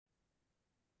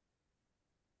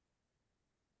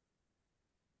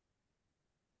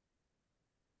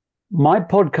My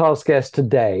podcast guest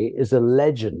today is a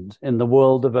legend in the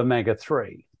world of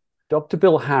omega-3. Dr.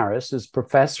 Bill Harris is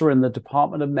professor in the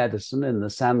Department of Medicine in the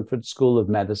Sanford School of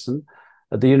Medicine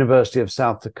at the University of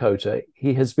South Dakota.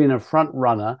 He has been a front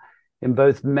runner in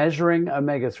both measuring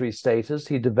omega-3 status.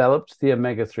 He developed the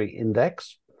omega-3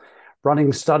 index,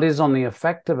 running studies on the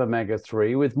effect of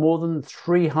omega-3 with more than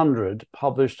 300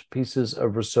 published pieces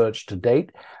of research to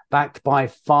date, backed by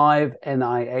 5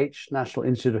 NIH, National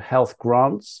Institute of Health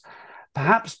grants,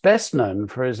 perhaps best known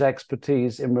for his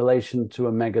expertise in relation to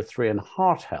omega-3 and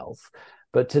heart health.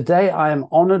 But today I am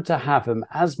honored to have him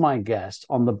as my guest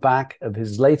on the back of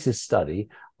his latest study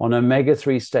on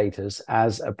omega-3 status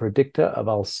as a predictor of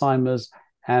Alzheimer's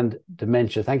and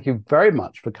dementia. Thank you very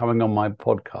much for coming on my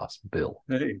podcast, Bill.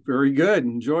 Hey, very good.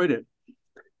 Enjoyed it.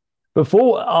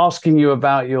 Before asking you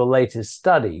about your latest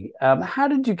study, how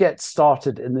did you get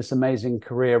started in this amazing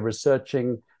career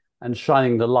researching and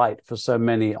shining the light for so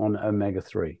many on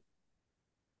omega-3?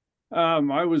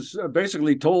 I was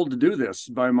basically told to do this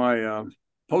by my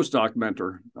postdoc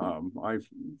mentor. I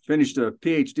finished a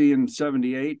PhD in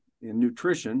 '78 in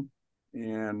nutrition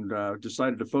and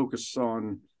decided to focus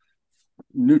on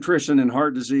nutrition and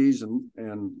heart disease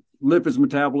and lipids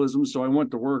metabolism. So I went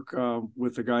to work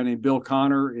with a guy named Bill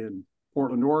Connor in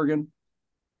Portland, Oregon.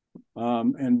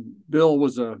 And Bill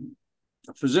was a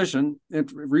physician,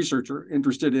 researcher,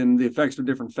 interested in the effects of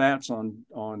different fats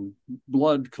on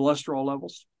blood cholesterol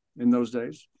levels in those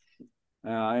days.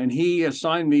 And he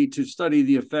assigned me to study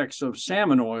the effects of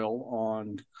salmon oil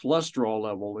on cholesterol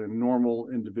level in normal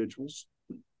individuals,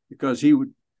 because he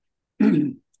would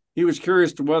he was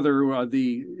curious to whether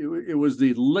it was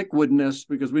the liquidness,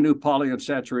 because we knew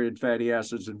polyunsaturated fatty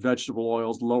acids and vegetable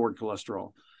oils lowered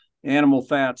cholesterol. Animal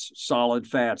fats, solid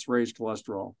fats raised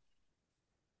cholesterol.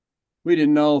 We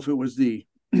didn't know if it was the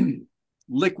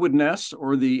liquidness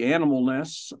or the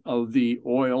animalness of the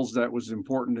oils that was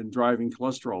important in driving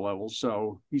cholesterol levels.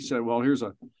 So he said, well, here's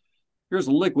a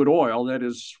liquid oil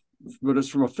but it's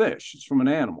from a fish. It's from an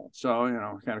animal.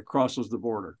 So, kind of crosses the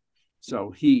border.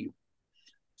 So he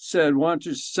said, why don't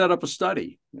you set up a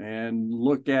study and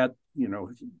look at,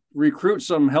 recruit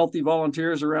some healthy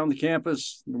volunteers around the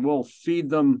campus. We'll feed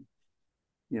them,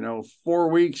 4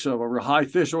 weeks of a high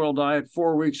fish oil diet,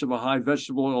 4 weeks of a high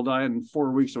vegetable oil diet, and 4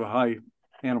 weeks of a high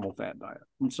animal fat diet.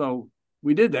 And so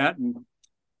we did that. And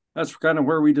that's kind of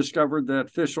where we discovered that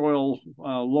fish oil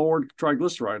lowered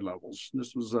triglyceride levels.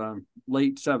 This was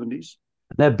late 70s.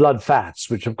 They're blood fats,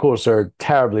 which of course are a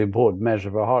terribly important measure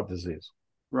for heart disease.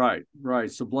 Right.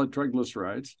 So blood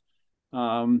triglycerides.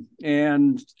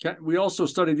 And we also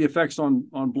studied the effects on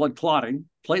blood clotting,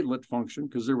 platelet function,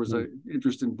 because there was an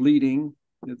interest in bleeding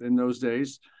in those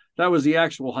days. That was the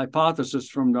actual hypothesis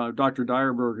from Dr.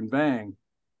 Dyerberg and Bang,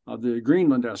 the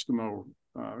Greenland Eskimo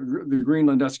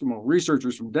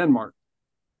researchers from Denmark,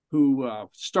 who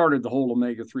started the whole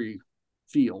omega-3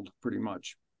 field pretty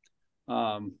much.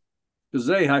 Because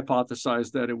they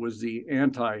hypothesized that it was the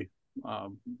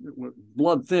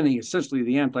blood thinning, essentially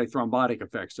the antithrombotic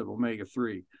effects of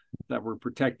omega-3 that were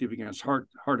protective against heart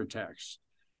attacks.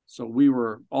 So we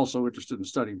were also interested in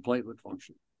studying platelet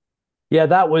function. Yeah,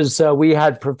 that was, we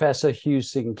had Professor Hugh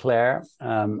Sinclair,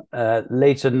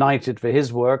 later knighted for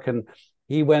his work, and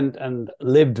he went and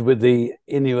lived with the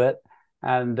Inuit,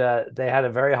 and they had a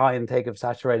very high intake of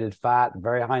saturated fat,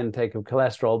 very high intake of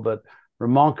cholesterol, but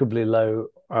remarkably low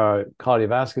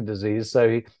cardiovascular disease.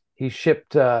 So he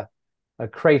shipped a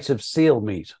crate of seal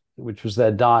meat, which was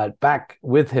their diet, back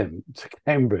with him to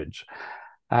Cambridge.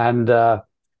 And,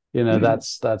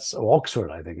 that's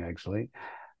Oxford, I think, actually.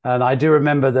 And I do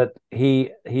remember that he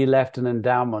left an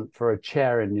endowment for a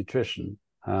chair in nutrition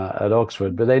at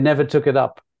Oxford, but they never took it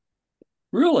up.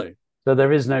 Really? So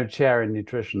there is no chair in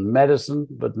nutrition, medicine,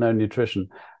 but no nutrition.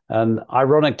 And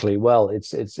ironically, well,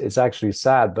 it's actually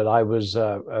sad, but I was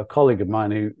a colleague of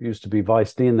mine who used to be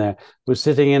vice dean there, was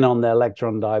sitting in on their lecture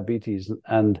on diabetes.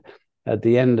 And at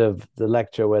the end of the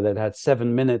lecture, where they'd had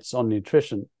 7 minutes on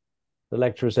nutrition, the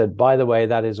lecturer said, by the way,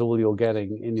 that is all you're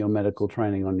getting in your medical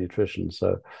training on nutrition.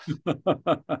 So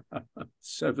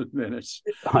 7 minutes.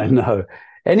 I know.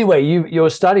 Anyway, your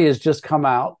study has just come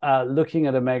out looking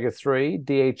at omega-3,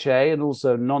 DHA, and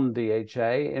also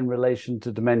non-DHA in relation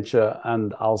to dementia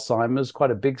and Alzheimer's.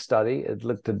 Quite a big study. It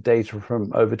looked at data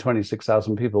from over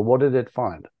 26,000 people. What did it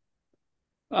find?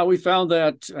 We found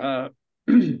that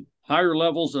higher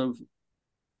levels of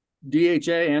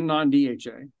DHA and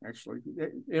non-DHA, actually.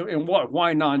 And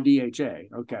why non-DHA?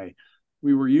 Okay.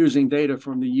 We were using data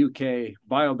from the UK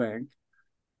Biobank.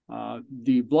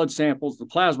 The blood samples, the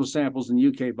plasma samples in the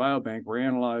UK Biobank were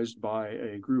analyzed by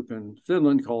a group in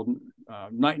Finland called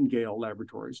Nightingale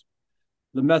Laboratories.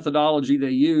 the methodology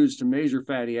they use to measure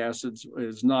fatty acids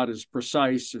is not as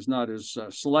precise, is not as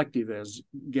selective as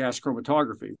gas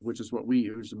chromatography, which is what we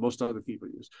use and most other people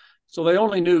use. So they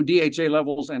only knew DHA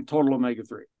levels and total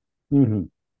omega-3. Mm-hmm.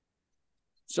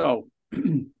 So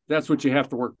that's what you have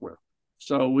to work with.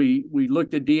 So we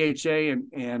looked at DHA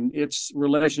and its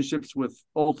relationships with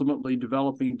ultimately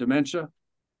developing dementia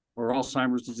or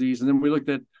Alzheimer's disease. And then we looked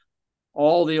at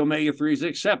all the omega-3s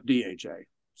except DHA.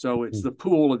 So it's the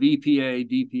pool of EPA,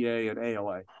 DPA, and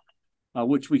ALA,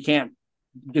 which we can't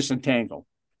disentangle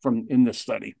from in this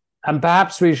study. And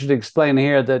perhaps we should explain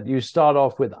here that you start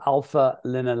off with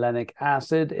alpha-linolenic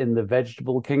acid in the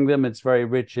vegetable kingdom. It's very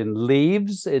rich in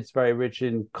leaves. It's very rich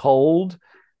in cold.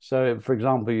 So, for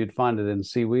example, you'd find it in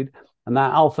seaweed. And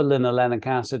that alpha-linolenic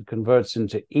acid converts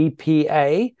into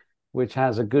EPA, which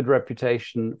has a good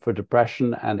reputation for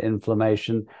depression and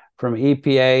inflammation. From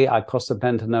EPA,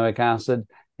 eicosapentaenoic acid,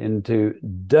 into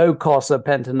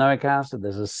docosapentaenoic acid.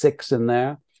 There's a 6 in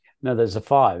there. No, there's a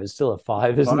 5. It's still a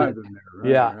 5, isn't it? In there,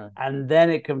 right, yeah. Right. And then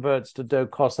it converts to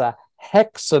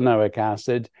docosahexaenoic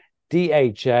acid,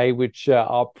 DHA, which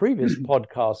our previous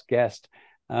podcast guest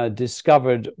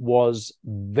discovered was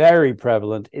very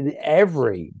prevalent in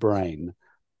every brain,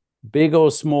 big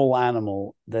or small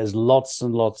animal. There's lots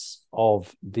and lots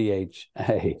of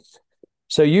DHA.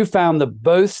 So you found that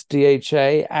both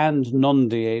DHA and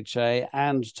non-DHA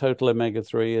and total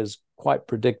omega-3 is quite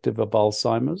predictive of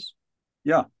Alzheimer's.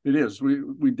 Yeah, it is.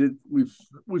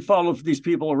 We followed these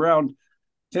people around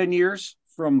 10 years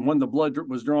from when the blood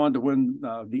was drawn to when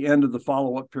the end of the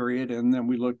follow-up period, and then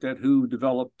we looked at who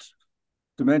developed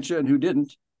dementia and who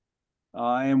didn't.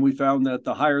 And we found that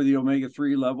the higher the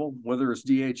omega-3 level, whether it's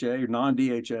DHA or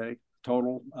non-DHA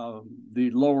total,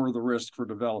 the lower the risk for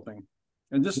developing.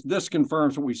 And this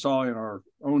confirms what we saw in our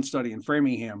own study in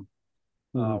Framingham,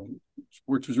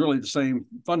 which was really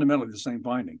fundamentally the same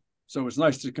finding. So it's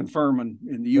nice to confirm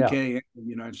in the UK and in the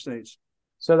United States.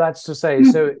 So that's to say,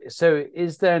 so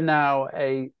is there now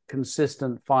a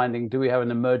consistent finding? Do we have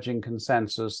an emerging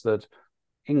consensus that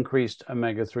increased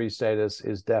omega-3 status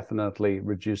is definitely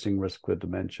reducing risk for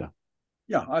dementia?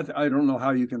 Yeah, I don't know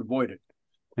how you can avoid it.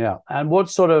 Yeah. And what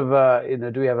sort of,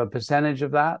 do we have a percentage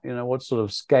of that? What sort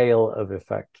of scale of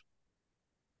effect?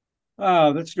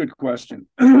 That's a good question.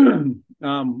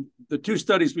 The two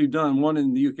studies we've done, one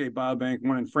in the UK Biobank,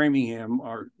 one in Framingham,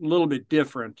 are a little bit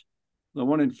different. The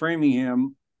one in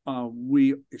Framingham,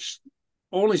 we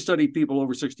only studied people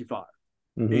over 65,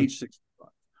 age 65.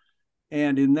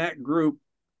 And in that group,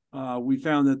 we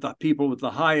found that the people with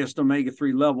the highest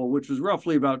omega-3 level, which was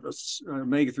roughly about an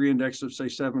omega-3 index of, say,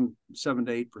 7 to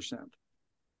 8%,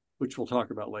 which we'll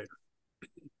talk about later.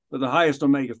 But the highest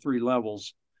omega-3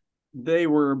 levels, they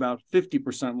were about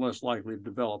 50% less likely to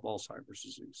develop Alzheimer's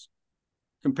disease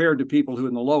compared to people who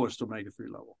in the lowest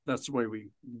omega-3 level. That's the way we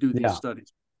do these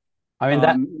studies. I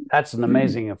mean, that's an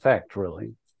amazing effect,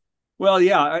 really. Well,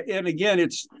 yeah. And again,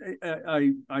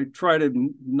 I try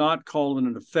to not call it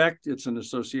an effect. It's an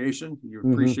association. You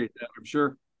appreciate that, I'm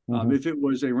sure. If it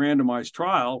was a randomized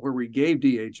trial where we gave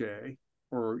DHA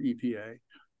or EPA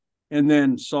and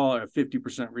then saw a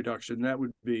 50% reduction, that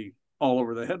would be all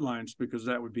over the headlines, because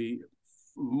that would be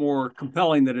more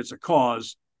compelling that it's a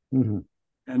cause and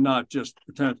not just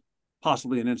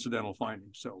possibly an incidental finding.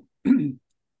 So we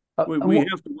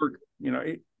have to work,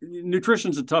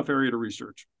 nutrition's a tough area to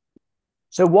research.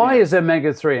 So why is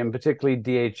omega-3 and particularly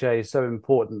DHA so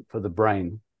important for the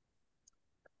brain?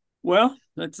 Well,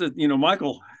 that's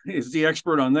Michael is the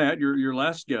expert on that, your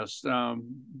last guest.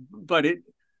 But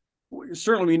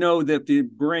certainly we know that the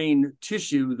brain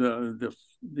tissue, the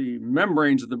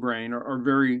membranes of the brain are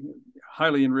very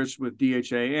highly enriched with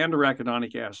DHA and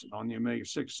arachidonic acid on the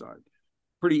omega-6 side,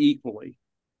 pretty equally.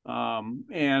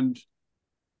 And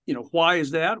why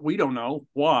is that? We don't know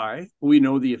why. We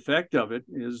know the effect of it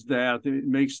is that it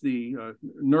makes the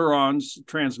neurons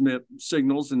transmit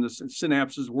signals and the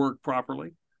synapses work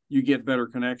properly. You get better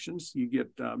connections. You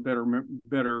get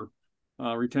better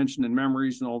retention and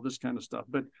memories and all this kind of stuff.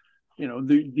 But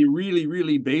the really,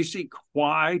 really basic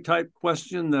why type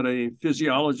question that a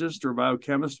physiologist or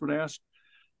biochemist would ask,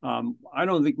 I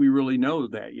don't think we really know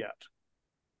that yet.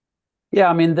 Yeah,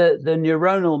 I mean the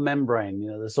neuronal membrane,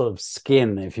 the sort of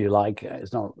skin, if you like,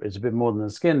 it's a bit more than the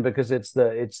skin, because it's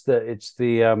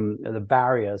the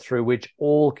barrier through which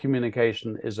all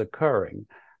communication is occurring,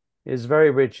 is very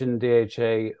rich in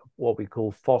DHA, what we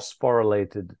call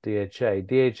phosphorylated DHA.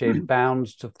 DHA bound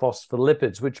to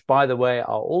phospholipids, which, by the way,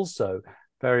 are also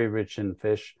very rich in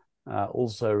fish,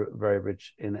 also very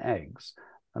rich in eggs.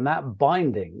 And that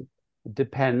binding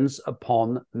depends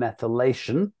upon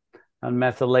methylation, and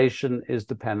methylation is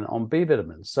dependent on B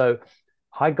vitamins. So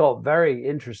I got very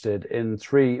interested in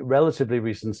three relatively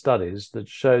recent studies that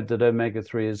showed that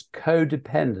omega-3 is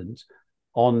codependent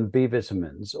on B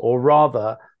vitamins, or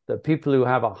rather, that people who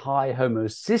have a high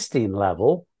homocysteine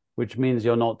level, which means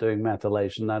you're not doing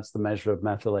methylation, that's the measure of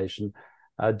methylation,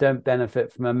 don't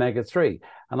benefit from omega-3.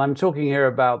 And I'm talking here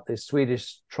about the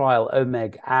Swedish trial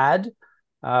Omeg-AD,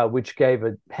 which gave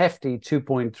a hefty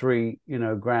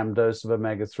 2.3 gram dose of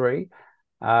omega-3.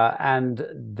 And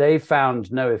they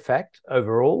found no effect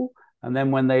overall. And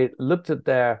then when they looked at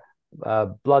their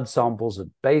blood samples at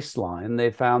baseline,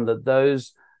 they found that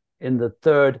those in the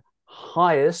third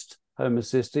highest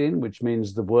homocysteine, which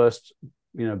means the worst,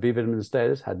 B vitamin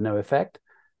status, had no effect.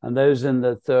 And those in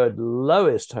the third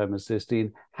lowest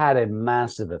homocysteine had a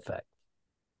massive effect.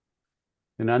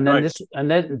 And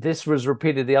then this was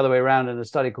repeated the other way around in a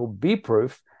study called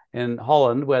B-Proof in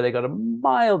Holland, where they got a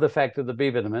mild effect of the B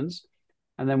vitamins.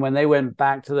 And then when they went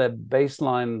back to their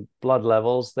baseline blood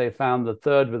levels, they found the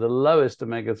third with the lowest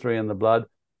omega-3 in the blood,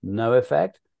 no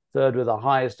effect. Third with the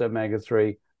highest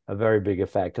omega-3, a very big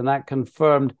effect. And that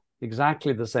confirmed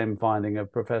exactly the same finding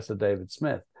of Professor David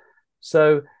Smith.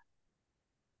 So,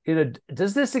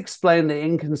 does this explain the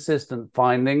inconsistent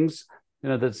findings,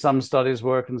 that some studies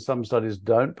work and some studies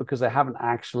don't, because they haven't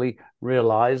actually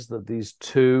realized that these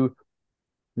two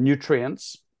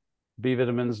nutrients, B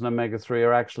vitamins and omega-3,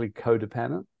 are actually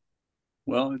codependent?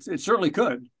 Well, it certainly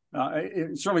could.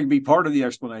 It certainly be part of the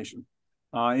explanation.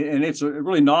 And it's a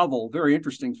really novel, very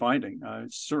interesting finding.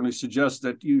 It certainly suggests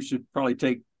that you should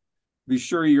probably be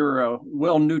sure you're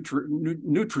well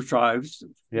nutritized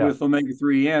with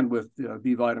omega-3 and with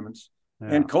B vitamins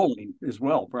and choline as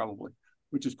well, probably,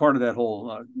 which is part of that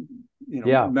whole,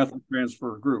 methyl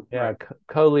transfer group. Yeah, right?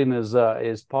 Choline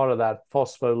is part of that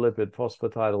phospholipid,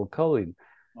 phosphatidyl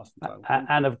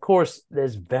and of course,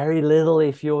 there's very little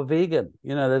if you're vegan.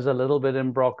 There's a little bit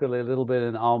in broccoli, a little bit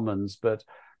in almonds, but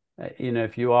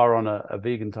if you are on a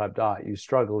vegan type diet, you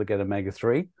struggle to get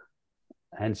omega-3.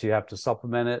 Hence, you have to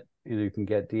supplement it. You can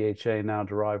get DHA now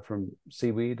derived from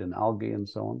seaweed and algae and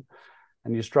so on.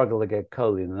 And you struggle to get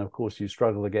choline. And of course, you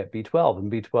struggle to get B12.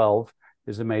 And B12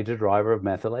 is a major driver of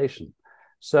methylation.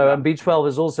 So, and B12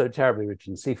 is also terribly rich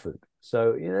in seafood.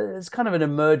 So, it's kind of an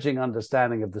emerging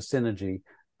understanding of the synergy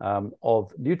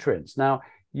of nutrients. Now,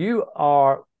 you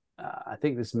are, I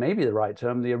think this may be the right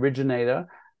term, the originator,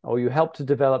 or you helped to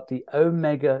develop the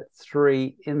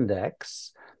Omega-3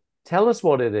 Index. Tell us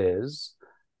what it is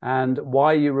and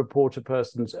why you report a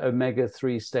person's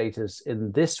omega-3 status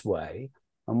in this way,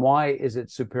 and why is it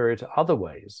superior to other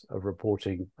ways of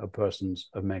reporting a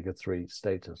person's omega-3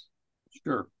 status?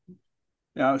 Sure.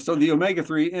 So the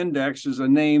Omega-3 Index is a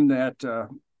name that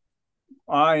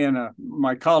I and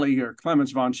my colleague,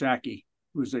 Clemens von Schacke,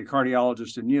 who's a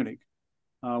cardiologist in Munich,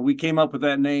 we came up with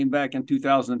that name back in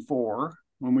 2004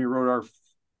 when we wrote our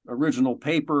original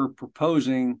paper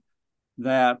proposing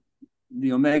that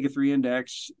the Omega-3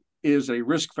 Index is a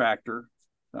risk factor,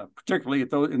 particularly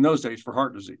in those days for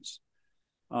heart disease.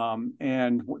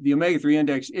 And the Omega-3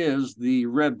 Index is the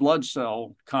red blood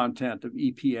cell content of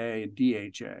EPA and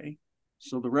DHA.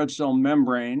 So the red cell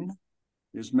membrane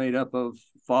is made up of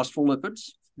phospholipids,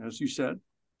 as you said.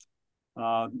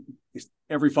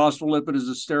 Every phospholipid is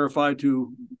esterified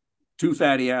to two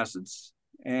fatty acids.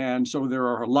 And so there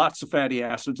are lots of fatty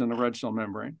acids in the red cell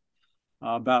membrane,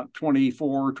 about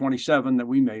 24, 27 that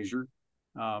we measure.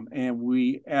 And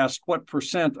we ask what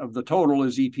percent of the total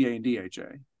is EPA and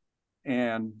DHA.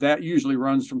 And that usually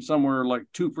runs from somewhere like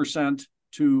 2%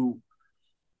 to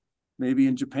maybe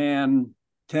in Japan,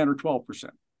 10 or 12%.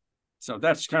 So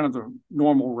that's kind of the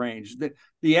normal range.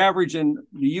 The average in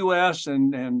the US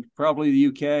and probably the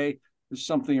UK is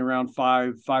something around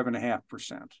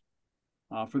 5.5%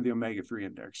 for the omega-3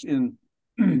 index. In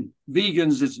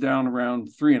vegans, it's down around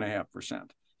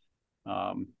 3.5%.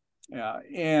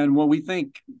 And what we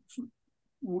think,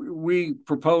 we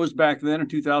proposed back then in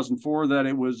 2004 that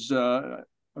it was an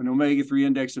omega-3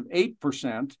 index of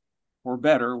 8% or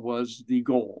better was the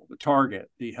goal, the target,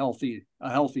 a healthy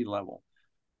level,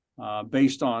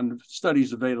 based on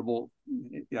studies available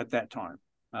at that time.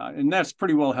 And that's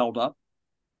pretty well held up.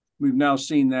 We've now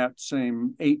seen that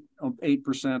same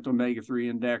 8% omega-3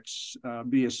 index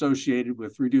be associated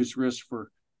with reduced risk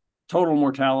for total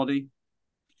mortality,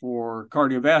 for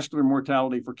cardiovascular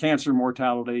mortality, for cancer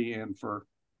mortality, and for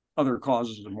other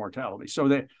causes of mortality. So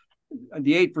the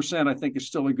 8%, I think, is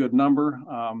still a good number.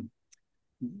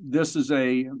 This is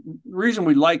a reason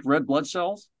we like red blood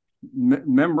cells,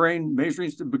 membrane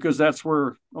measuring, because that's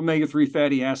where omega-3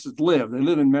 fatty acids live. They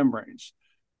live in membranes,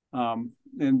 and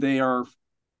they are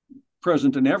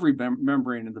present in every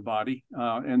membrane in the body.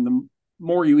 And the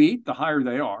more you eat, the higher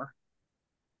they are.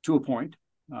 to a point.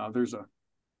 There's a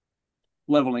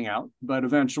leveling out, but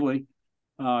eventually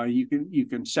you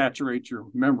can saturate your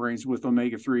membranes with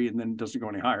omega-3, and then it doesn't go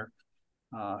any higher.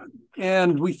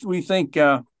 And we think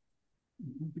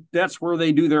that's where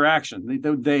they do their action.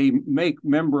 They make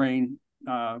membrane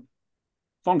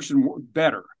function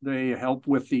better. They help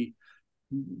with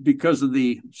because of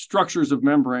the structures of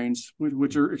membranes,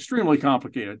 which are extremely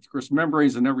complicated. Of course,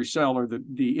 membranes in every cell are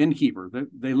the innkeeper.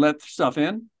 They let stuff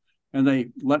in and they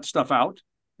let stuff out,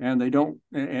 and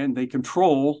they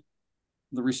control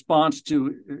the response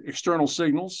to external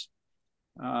signals,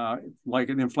 like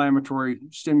an inflammatory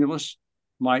stimulus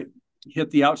might hit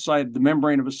the outside of the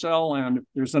membrane of a cell, and if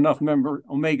there's enough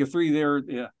omega-3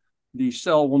 there, the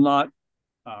cell will not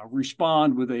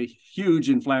respond with a huge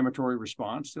inflammatory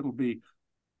response. It'll be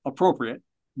appropriate,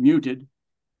 muted,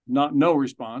 no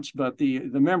response, but the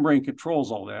membrane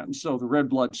controls all that. And so the red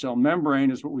blood cell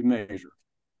membrane is what we measure.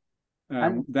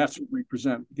 And that's what we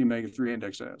present the omega-3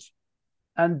 index as.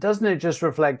 And doesn't it just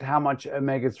reflect how much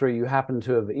omega-3 you happen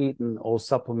to have eaten or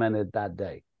supplemented that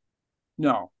day?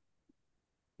 No.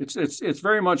 It's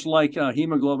very much like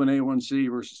hemoglobin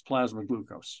A1C versus plasma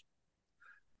glucose.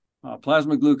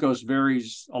 Plasma glucose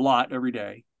varies a lot every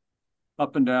day,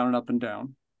 up and down and up and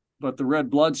down. But the red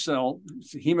blood cell,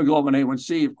 hemoglobin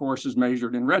A1C, of course, is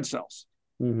measured in red cells.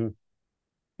 Mm-hmm.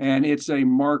 And it's a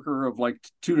marker of like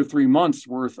 2 to 3 months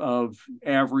worth of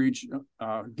average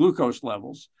glucose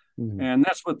levels. Mm-hmm. And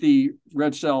that's what the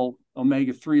red cell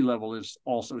omega-3 level is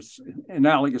also. It's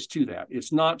analogous to that.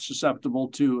 It's not susceptible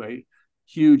to a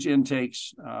huge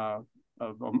intakes of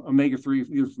omega-3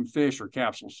 either from fish or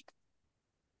capsules.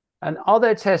 And are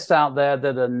there tests out there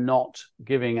that are not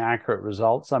giving accurate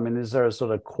results? I mean, is there a sort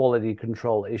of quality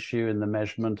control issue in the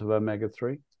measurement of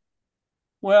omega-3?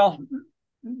 Well,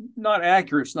 not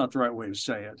accurate. It's not the right way to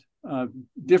say it.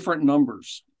 Different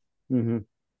numbers. Mm-hmm.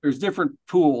 There's different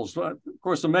pools. Of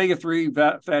course,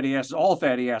 omega-3 fatty acids, all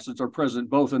fatty acids are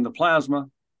present both in the plasma,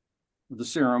 the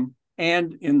serum,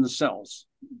 and in the cells,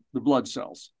 the blood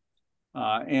cells.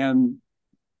 And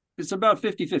it's about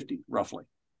 50-50, roughly.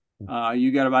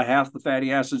 You got about half the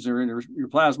fatty acids are in your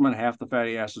plasma and half the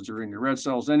fatty acids are in your red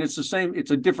cells. And it's the same,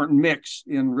 it's a different mix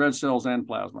in red cells and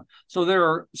plasma. So there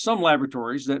are some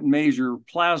laboratories that measure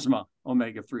plasma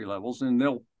omega-3 levels, and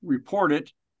they'll report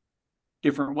it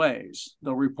different ways.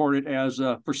 They'll report it as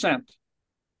a percent,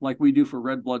 like we do for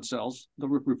red blood cells. They'll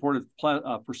report it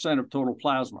percent of total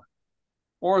plasma.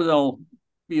 Or they'll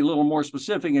be a little more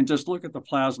specific and just look at the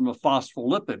plasma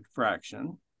phospholipid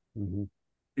fraction, mm-hmm.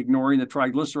 ignoring the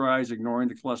triglycerides, ignoring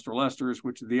the cholesterol esters,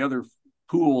 which are the other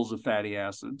pools of fatty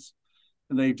acids.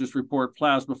 And they just report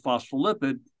plasma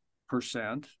phospholipid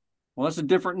percent. Well, that's a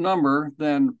different number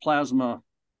than plasma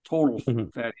total mm-hmm.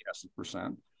 fatty acid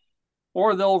percent.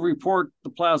 Or they'll report the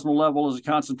plasma level as a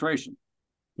concentration,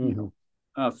 mm-hmm.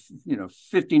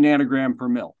 50 nanogram per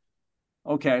mil.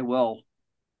 Okay, well,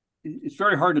 it's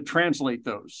very hard to translate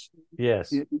those.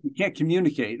 Yes. You can't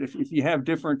communicate if you have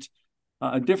different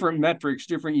metrics,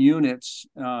 different units.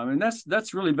 And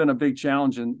that's really been a big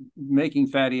challenge in making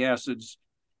fatty acids,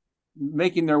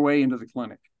 making their way into the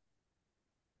clinic,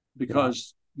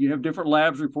 because you have different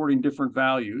labs reporting different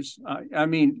values. I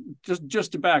mean,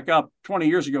 just to back up, 20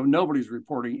 years ago, nobody's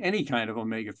reporting any kind of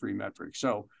omega-3 metric.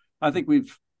 So I think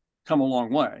we've come a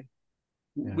long way.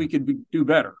 Yeah. We could do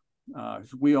better.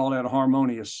 If we all had a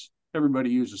harmonious, everybody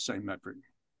used the same metric.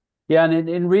 Yeah, and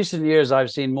in recent years, I've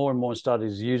seen more and more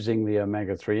studies using the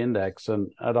omega-3 index.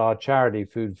 And at our charity,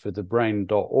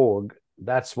 foodforthebrain.org,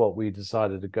 that's what we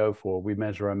decided to go for. We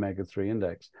measure omega-3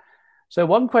 index. So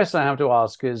one question I have to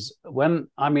ask is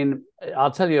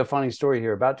I'll tell you a funny story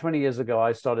here. About 20 years ago,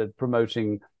 I started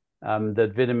promoting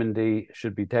that vitamin D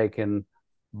should be taken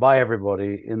by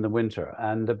everybody in the winter.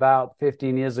 And about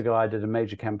 15 years ago, I did a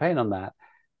major campaign on that.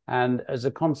 And as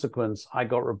a consequence, I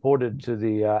got reported to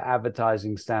the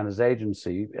Advertising Standards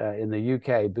Agency in the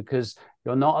UK, because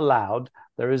you're not allowed.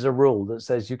 There is a rule that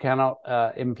says you cannot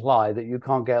imply that you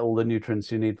can't get all the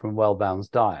nutrients you need from a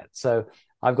well-balanced diet. So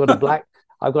I've got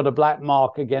a black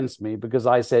mark against me because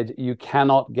I said you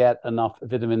cannot get enough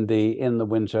vitamin D in the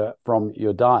winter from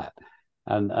your diet.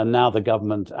 And now the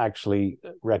government actually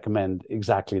recommend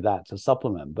exactly that to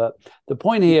supplement. But the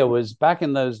point here was, back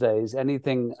in those days,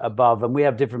 anything above, and we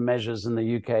have different measures in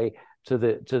the UK to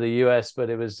the US,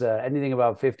 but it was anything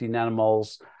above 50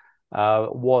 nanomoles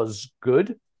was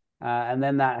good. And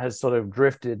then that has sort of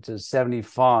drifted to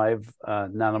 75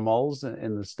 nanomoles.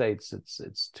 In the States,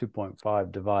 it's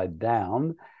 2.5 divide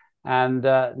down. And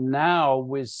now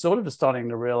we're sort of starting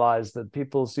to realize that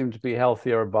people seem to be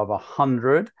healthier above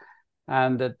 100.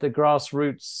 And at the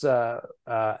Grassroots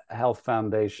Health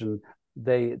Foundation,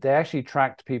 they actually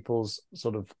tracked people's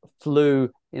sort of flu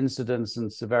incidence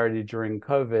and severity during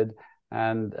COVID,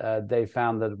 and they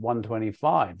found that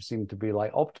 125 seemed to be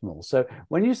like optimal. So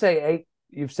when you say 8,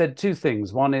 you've said two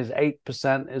things. One is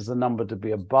 8% is the number to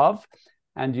be above,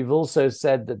 and you've also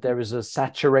said that there is a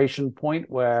saturation point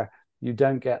where you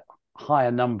don't get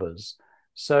higher numbers.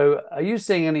 So are you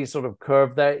seeing any sort of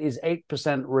curve there? Is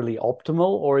 8% really optimal,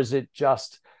 or is it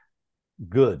just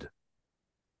good?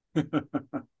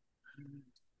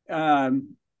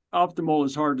 Optimal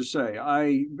is hard to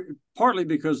say. Partly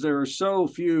because there are so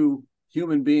few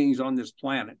human beings on this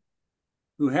planet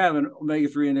who have an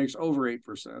omega-3 index over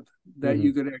 8% that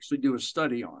you could actually do a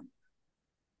study on.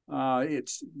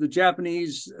 It's the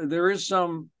Japanese. There is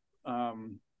some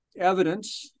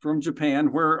evidence from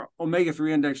Japan where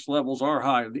omega-3 index levels are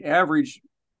high. The average,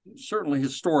 certainly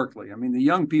historically, I mean, the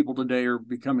young people today are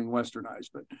becoming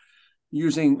westernized, but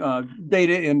using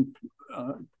data in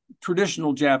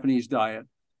traditional Japanese diet,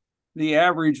 the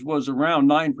average was around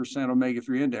 9%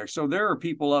 omega-3 index. So there are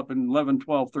people up in 11,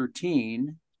 12,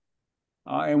 13.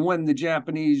 And when the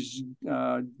Japanese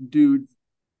do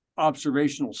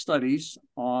observational studies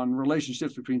on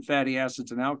relationships between fatty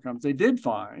acids and outcomes, they did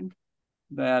find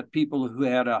that people who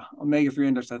had a omega-3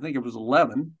 index, I think it was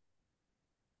 11,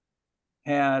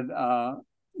 had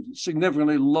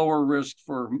significantly lower risk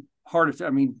for heart attack.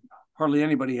 I mean, hardly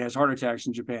anybody has heart attacks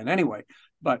in Japan anyway,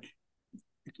 but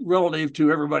relative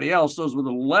to everybody else, those with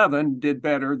 11 did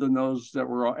better than those that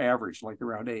were average, like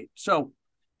around 8. So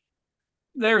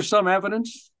there's some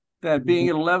evidence that being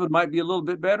at 11 might be a little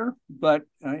bit better, but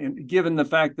given the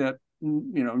fact that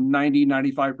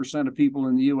 90-95% of people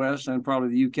in the US and probably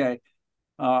the UK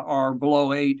are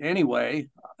below 8 anyway,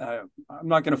 I'm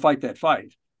not going to fight that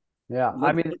fight. Yeah,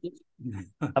 I mean,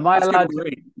 am I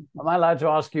allowed to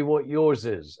ask you what yours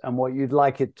is and what you'd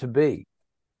like it to be?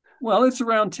 Well, it's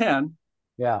around 10.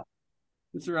 Yeah,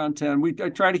 it's around 10. I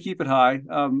try to keep it high.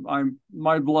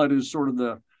 My blood is sort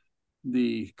of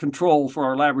the control for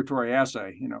our laboratory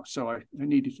assay, so I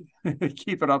need to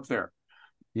keep it up there.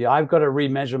 Yeah, I've got to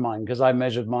remeasure mine because I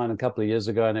measured mine a couple of years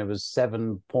ago and it was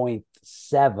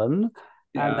 7.7.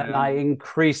 And then I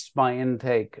increased my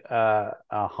intake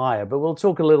higher. But we'll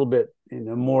talk a little bit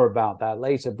more about that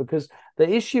later, because the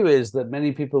issue is that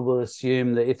many people will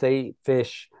assume that if they eat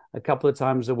fish a couple of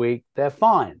times a week, they're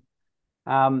fine.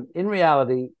 In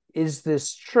reality, is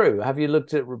this true? Have you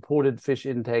looked at reported fish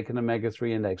intake and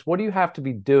omega-3 index? What do you have to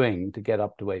be doing to get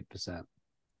up to 8%?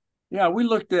 Yeah, we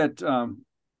looked at,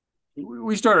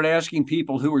 we started asking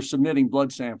people who were submitting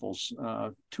blood samples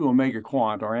to Omega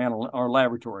Quant, our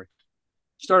laboratory.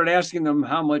 Started asking them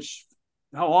how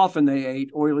often they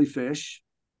ate oily fish,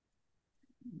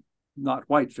 not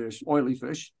white fish, oily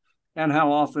fish, and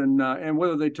how often, and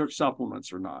whether they took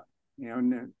supplements or not.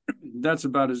 And that's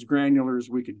about as granular as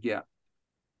we could get.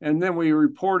 And then we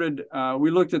reported,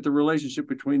 we looked at the relationship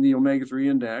between the omega-3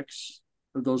 index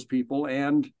of those people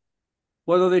and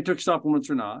whether they took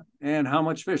supplements or not, and how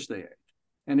much fish they ate.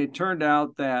 And it turned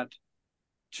out that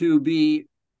to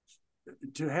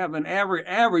have an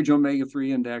average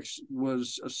omega-3 index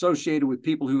was associated with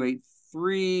people who ate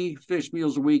 3 fish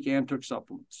meals a week and took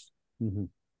supplements.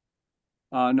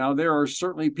 Now, there are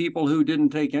certainly people who didn't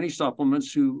take any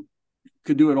supplements who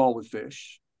could do it all with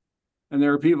fish. And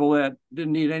there are people that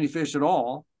didn't eat any fish at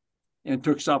all and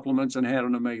took supplements and had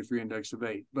an omega-3 index of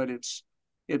 8. But it's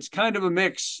kind of a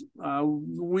mix.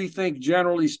 We think,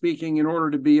 generally speaking, in order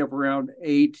to be up around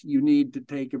 8, you need to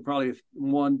take probably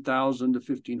 1,000 to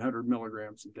 1,500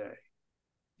 milligrams a day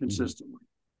consistently.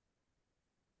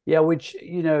 Yeah, which,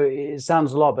 it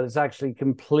sounds a lot, but it's actually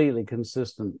completely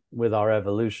consistent with our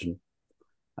evolution.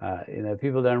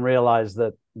 People don't realize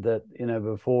that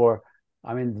before,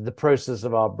 I mean, the process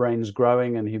of our brains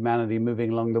growing and humanity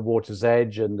moving along the water's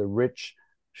edge and the rich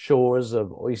shores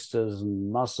of oysters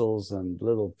and mussels and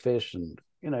little fish and,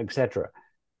 etc.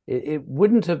 It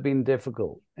wouldn't have been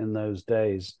difficult in those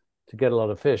days to get a lot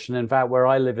of fish. And in fact, where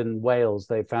I live in Wales,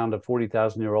 they found a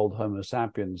 40,000-year-old Homo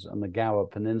sapiens on the Gower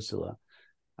Peninsula.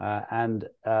 And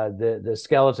the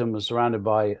skeleton was surrounded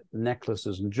by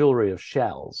necklaces and jewelry of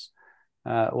shells.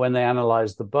 When they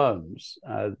analyzed the bones,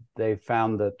 they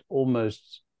found that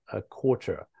almost a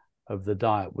quarter of the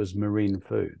diet was marine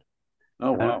food.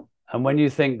 Oh, wow. And when you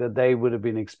think that they would have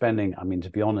been expending, I mean, to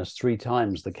be honest, 3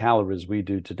 times the calories we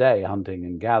do today, hunting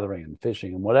and gathering and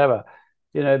fishing and whatever,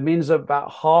 it means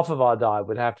about half of our diet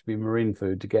would have to be marine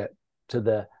food to get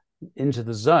into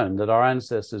the zone that our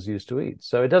ancestors used to eat.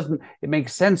 So it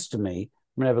makes sense to me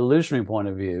from an evolutionary point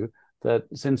of view that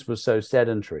since we're so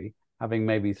sedentary, having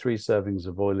maybe 3 servings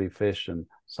of oily fish and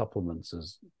supplements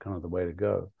is kind of the way to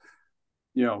go.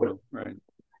 Yeah, well, right.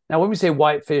 Now, when we say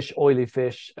white fish, oily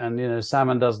fish, and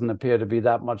salmon doesn't appear to be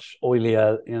that much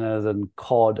oilier, than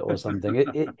cod or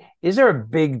something. Is there a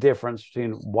big difference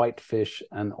between white fish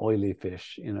and oily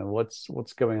fish?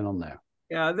 What's going on there?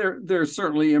 Yeah, they're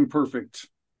certainly imperfect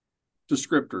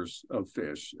descriptors of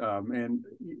fish, and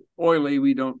oily.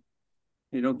 You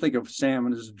don't think of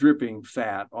salmon as dripping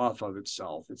fat off of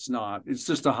itself. It's not. It's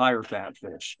just a higher fat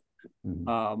fish.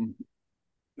 Mm-hmm.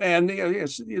 And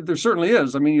there certainly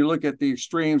is. I mean, you look at the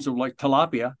extremes of like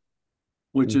tilapia,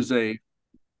 which is a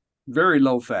very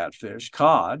low fat fish.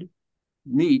 Cod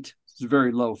meat is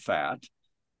very low fat,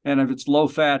 and if it's low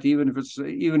fat, even if it's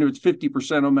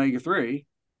 50% omega-3,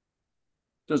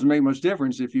 doesn't make much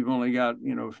difference if you've only got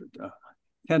a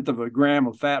tenth of a gram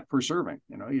of fat per serving.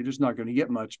 You're just not going to get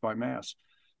much by mass.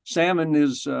 Salmon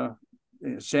is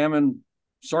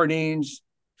sardines,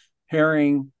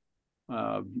 herring.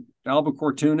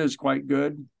 Albacore tuna is quite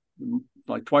good,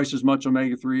 like twice as much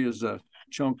omega-3 as a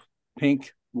chunk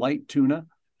pink light tuna.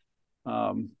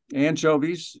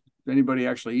 Anchovies, if anybody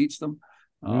actually eats them.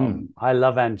 I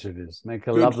love anchovies. Make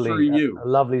a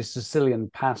lovely Sicilian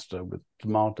pasta with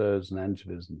tomatoes and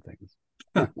anchovies and things.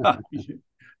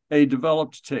 A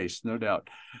developed taste, no doubt.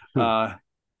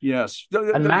 Yes.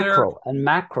 And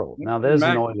mackerel. Now there's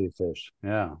an oily fish.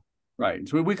 Yeah. Right.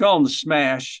 So we call them the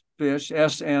smash fish,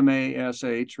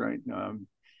 SMASH, right?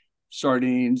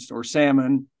 Sardines or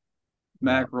salmon,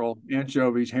 mackerel,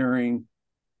 anchovies, herring,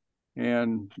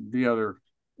 and the other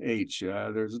H.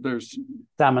 There's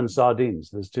salmon,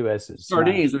 sardines. There's two S's.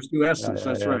 Sardines. There's two S's.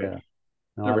 That's right. Yeah.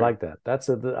 No, I like that.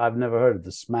 I've never heard of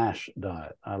the smash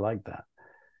diet. I like that.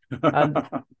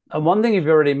 And one thing you've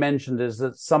already mentioned is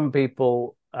that some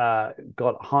people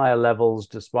got higher levels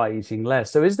despite eating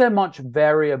less. So is there much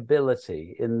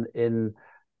variability in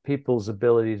people's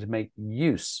ability to make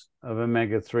use of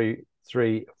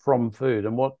omega-3 from food,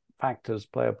 and what factors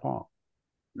play a part?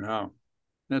 Wow,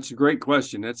 that's a great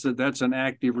question. That's an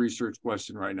active research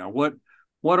question right now. What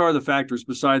are the factors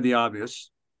beside the obvious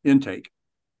intake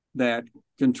that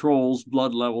controls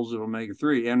blood levels of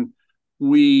omega-3? And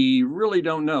we really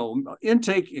don't know.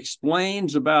 Intake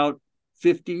explains about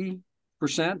 56%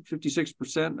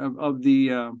 of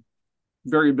the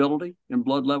variability in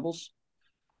blood levels.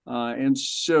 And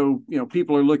so,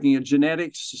 people are looking at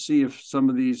genetics to see if some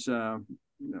of these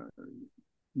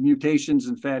mutations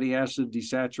in fatty acid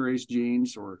desaturase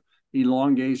genes or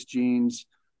elongase genes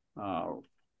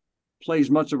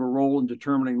plays much of a role in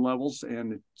determining levels.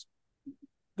 And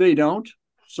they don't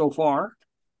so far.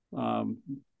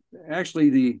 Actually,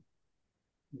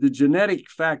 the genetic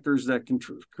factors that can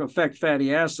affect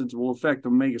fatty acids will affect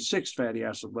omega-6 fatty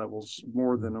acid levels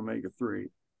more than omega-3.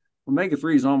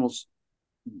 Omega-3 is almost,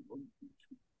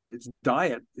 its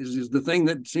diet is the thing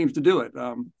that seems to do it.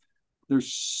 There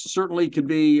certainly could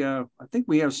be, I think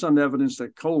we have some evidence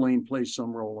that choline plays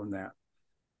some role in that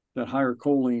higher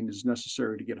choline is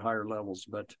necessary to get higher levels.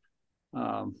 But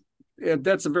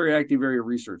that's a very active area of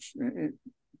research.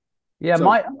 Yeah, so,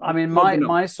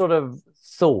 my sort of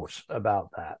thought about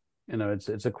that,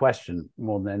 it's a question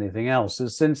more than anything else,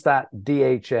 is since that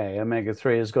DHA,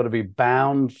 omega-3, has got to be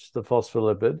bound to the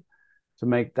phospholipid to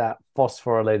make that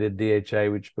phosphorylated DHA,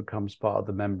 which becomes part of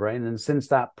the membrane. And since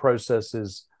that process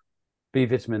is B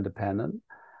vitamin dependent,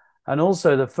 and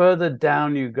also the further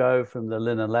down you go from the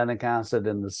linolenic acid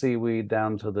in the seaweed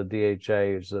down to the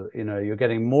DHA, you're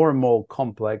getting more and more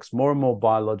complex, more and more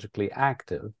biologically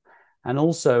active, and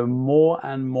also more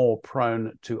and more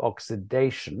prone to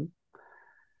oxidation.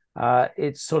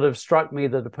 It sort of struck me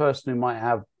that a person who might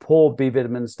have poor B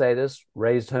vitamin status,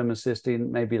 raised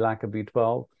homocysteine, maybe lack of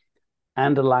B12,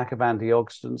 and a lack of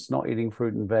antioxidants, not eating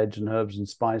fruit and veg and herbs and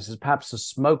spices, perhaps a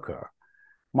smoker,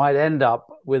 might end up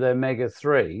with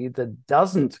omega-3 that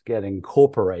doesn't get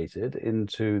incorporated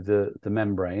into the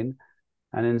membrane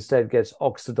and instead gets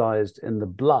oxidized in the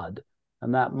blood.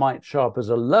 And that might show up as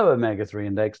a low omega-3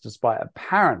 index, despite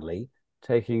apparently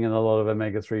taking in a lot of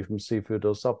omega-3 from seafood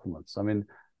or supplements. I mean,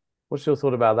 what's your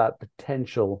thought about that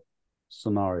potential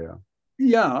scenario?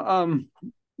 Yeah,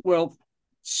 well,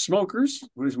 smokers,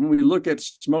 when we look at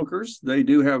smokers, they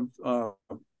do have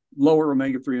lower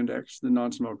omega-3 index than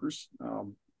non-smokers.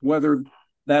 Whether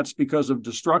that's because of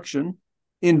destruction,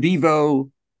 in vivo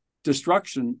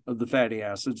destruction of the fatty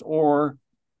acids, or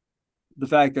the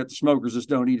fact that the smokers just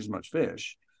don't eat as much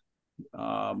fish,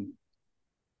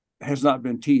 has not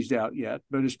been teased out yet,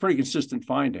 but it's pretty consistent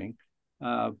finding.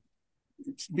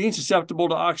 Being susceptible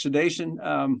to oxidation,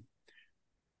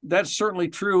 that's certainly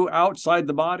true outside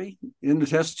the body in the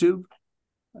test tube.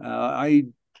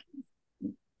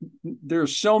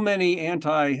 There's so many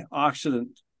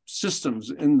antioxidant systems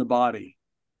in the body,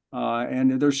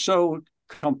 and they're so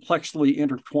complexly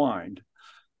intertwined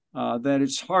that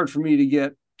it's hard for me to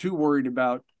get too worried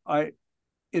about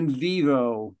in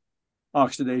vivo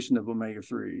oxidation of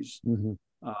omega-3s.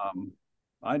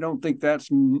 I don't think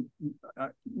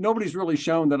nobody's really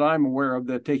shown that I'm aware of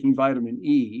that taking vitamin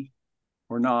E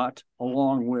or not,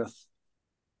 along with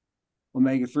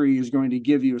omega-3 is going to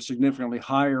give you a significantly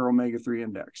higher omega-3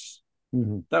 index.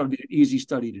 That would be an easy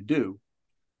study to do.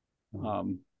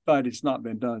 But it's not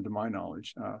been done to my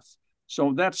knowledge.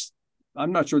 So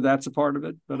I'm not sure that's a part of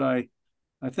it, but I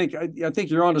think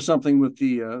you're onto something with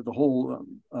the whole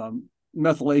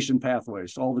methylation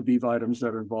pathways, all the B vitamins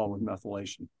that are involved with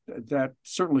methylation. That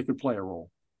certainly could play a role.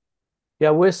 Yeah,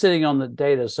 we're sitting on the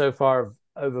data so far of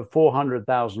over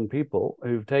 400,000 people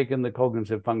who've taken the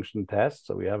cognitive function test.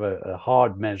 So we have a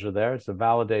hard measure there. It's a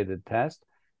validated test,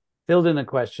 filled in a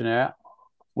questionnaire.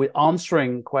 We're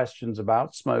answering questions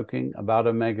about smoking, about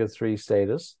omega-3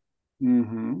 status.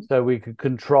 So we could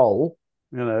control,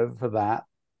 for that.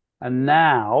 And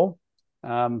now,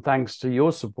 thanks to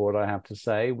your support, I have to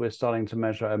say, we're starting to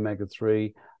measure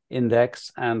omega-3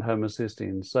 index and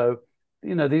homocysteine. So,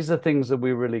 these are things that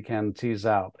we really can tease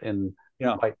out in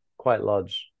quite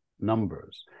large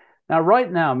numbers. Now,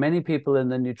 right now, many people in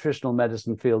the nutritional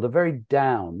medicine field are very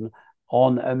down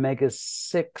on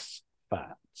omega-6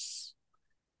 fats.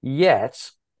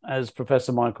 Yet, as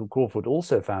Professor Michael Crawford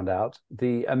also found out,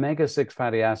 the omega-6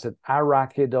 fatty acid,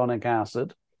 arachidonic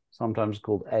acid, sometimes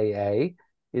called AA,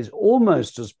 is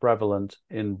almost as prevalent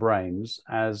in brains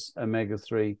as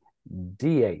omega-3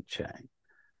 DHA.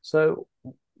 So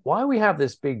why we have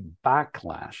this big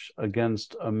backlash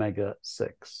against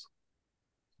omega-6?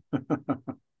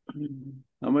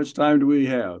 How much time do we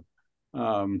have?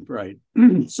 Right.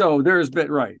 So there's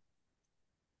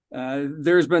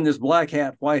been this black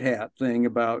hat, white hat thing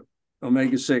about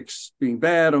omega-6 being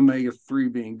bad,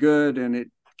 omega-3 being good, and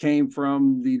it came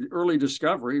from the early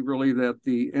discovery, really, that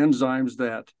the enzymes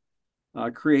that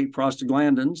create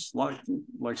prostaglandins, like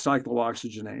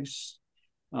cyclooxygenase,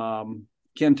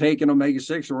 can take an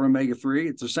omega-6 or omega-3.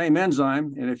 It's the same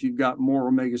enzyme, and if you've got more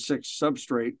omega-6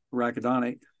 substrate,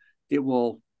 arachidonic, it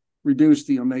will reduce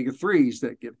the omega-3s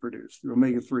that get produced, the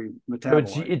omega-3 metabolite.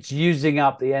 So it's using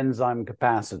up the enzyme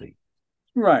capacity.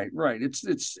 Right.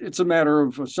 It's a matter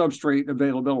of substrate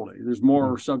availability. There's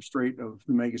more substrate of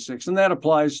omega-6, and that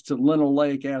applies to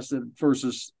linoleic acid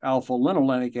versus alpha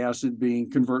linolenic acid being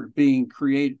converted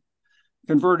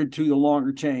to the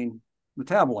longer chain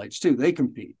metabolites too. They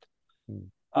compete,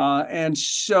 and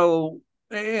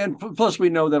plus we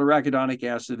know that arachidonic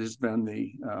acid has been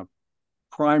the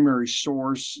primary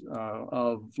source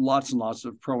of lots and lots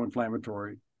of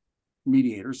pro-inflammatory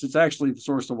mediators. It's actually the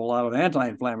source of a lot of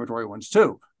anti-inflammatory ones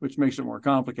too, which makes it more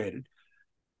complicated.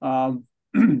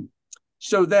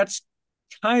 So that's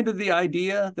kind of the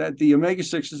idea, that the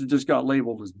omega-6s just got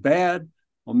labeled as bad.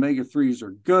 Omega-3s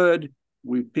are good.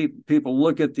 People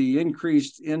look at the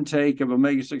increased intake of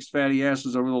omega-6 fatty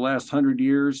acids over the last 100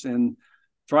 years and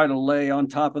try to lay on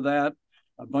top of that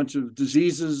a bunch of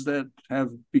diseases that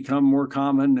have become more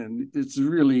common, and it's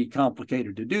really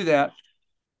complicated to do that.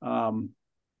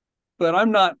 But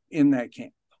I'm not in that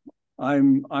camp.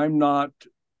 I'm not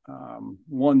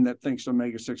one that thinks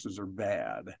omega-6s are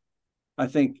bad. I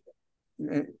think,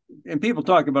 and people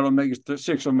talk about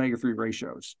omega-6, omega-3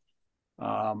 ratios,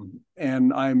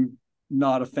 and I'm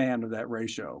not a fan of that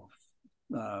ratio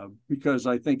because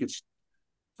I think it's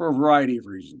for a variety of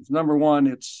reasons. Number one,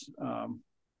 it's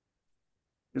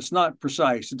not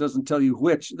precise. It doesn't tell you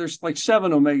which. There's like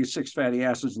 7 omega-6 fatty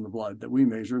acids in the blood that we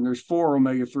measure, and there's 4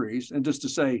 omega-3s. And just to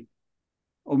say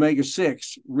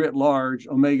omega-6 writ large,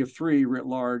 omega-3 writ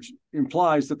large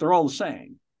implies that they're all the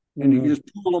same. And you just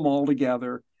pull them all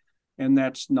together, and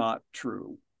that's not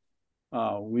true.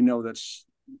 We know that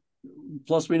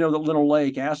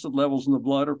linoleic acid levels in the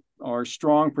blood are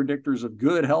strong predictors of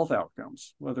good health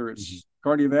outcomes, whether it's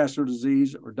cardiovascular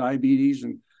disease or diabetes.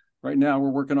 And right now we're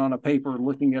working on a paper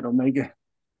looking at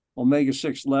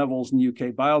omega-6 levels in the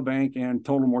UK Biobank and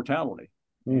total mortality.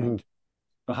 And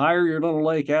the higher your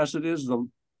linoleic acid is, the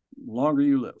longer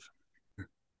you live.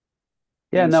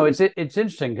 Yeah, no, it's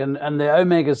interesting, and the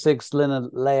omega-6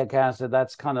 linoleic acid,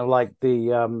 that's kind of like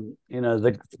the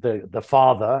the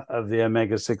father of the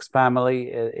omega-6 family.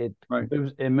 It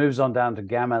moves on down to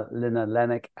gamma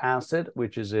linolenic acid,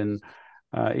 which is in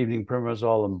evening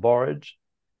primrosol and borage,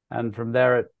 and from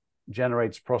there it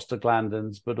generates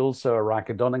prostaglandins, but also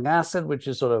arachidonic acid, which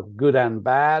is sort of good and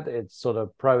bad. It's sort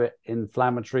of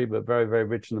pro-inflammatory, but very, very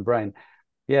rich in the brain.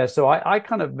 Yeah, so I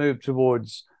kind of move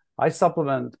towards, I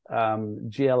supplement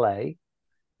GLA,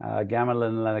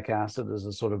 gamma-linolenic acid is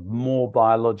a sort of more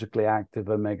biologically active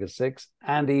omega-6,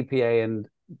 and EPA and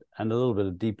a little bit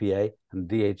of DPA and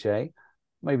DHA,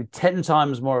 maybe 10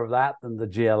 times more of that than the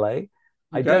GLA. Okay.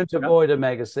 I don't avoid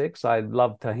omega-6. I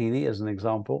love tahini as an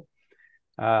example.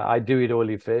 I do eat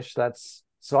oily fish.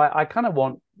 So I kind of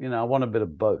want, I want a bit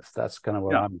of both. That's kind of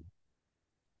where I'm.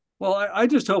 Well, I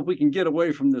just hope we can get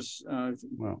away from this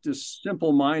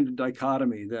simple-minded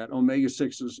dichotomy that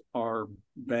omega-6s are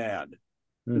bad.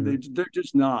 Mm-hmm. They're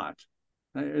just not.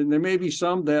 And there may be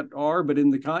some that are, but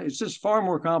it's just far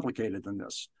more complicated than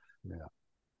this. Yeah.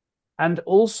 And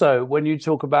also, when you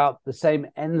talk about the same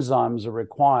enzymes are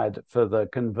required for the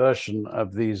conversion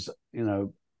of these,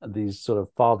 these sort of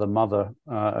father-mother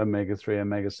omega-3,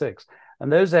 omega-6.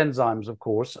 And those enzymes, of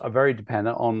course, are very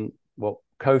dependent on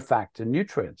cofactor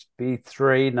nutrients: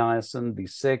 B3, niacin,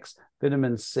 B6,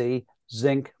 vitamin C,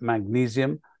 zinc,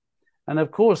 magnesium. And of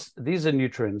course, these are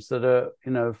nutrients that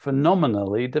are,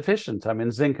 phenomenally deficient. I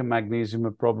mean, zinc and magnesium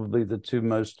are probably the two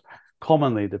most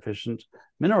commonly deficient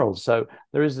minerals. So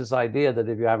there is this idea that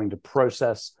if you're having to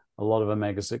process a lot of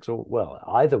omega-6, or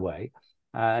either way,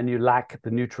 and you lack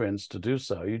the nutrients to do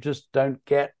so, you just don't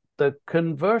get the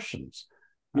conversions.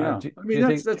 Yeah,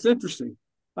 that's interesting.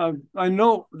 I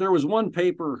know there was one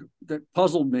paper that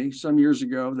puzzled me some years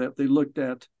ago that they looked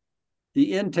at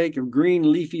the intake of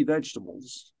green leafy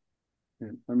vegetables.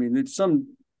 I mean, it's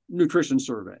some nutrition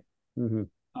survey.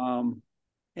 Mm-hmm.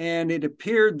 And it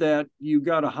appeared that you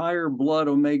got a higher blood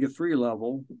omega-3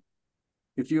 level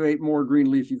if you ate more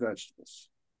green leafy vegetables.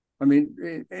 I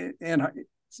mean, and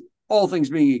all things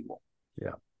being equal.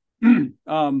 Yeah.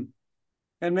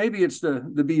 And maybe it's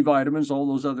the B vitamins, all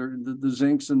those other, the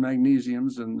zincs and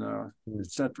magnesiums and et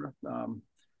cetera.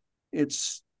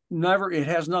 It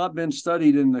has not been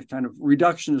studied in the kind of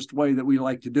reductionist way that we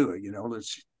like to do it.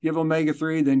 Let's give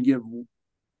omega-3,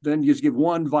 then just give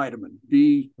one vitamin,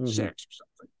 B6 or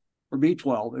something, or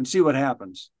B12, and see what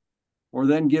happens. Or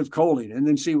then give choline and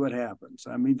then see what happens.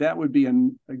 I mean, that would be a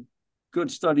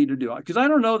good study to do. Because I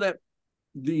don't know that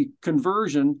the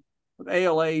conversion of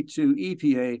ALA to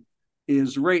EPA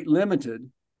is rate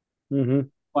limited by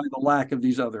the lack of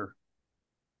these other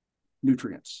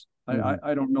nutrients.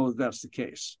 I don't know if that's the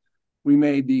case. We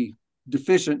may be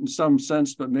deficient in some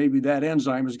sense, but maybe that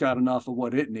enzyme has got enough of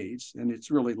what it needs, and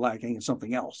it's really lacking in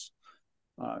something else.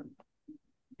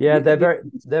 They're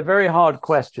very hard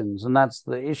questions, and that's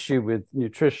the issue with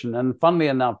nutrition. And funnily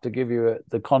enough, to give you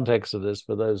the context of this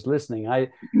for those listening, I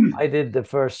did the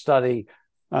first study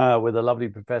with a lovely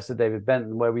professor, David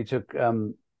Benton, where we took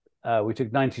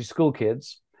 90 school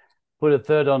kids, put a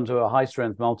third onto a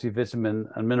high-strength multivitamin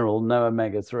and mineral, no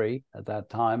omega-3 at that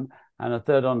time, and a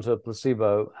third onto a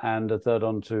placebo, and a third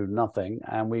onto nothing.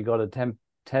 And we got a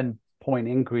 10-point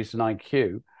increase in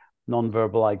IQ,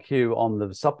 nonverbal IQ, on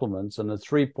the supplements, and a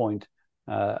 3-point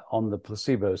on the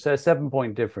placebo. So a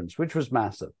 7-point difference, which was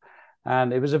massive.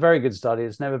 And it was a very good study.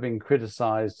 It's never been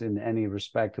criticized in any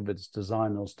respect of its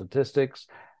design or statistics.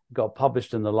 It got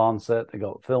published in The Lancet. It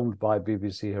got filmed by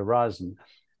BBC Horizon.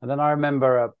 And then I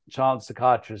remember a child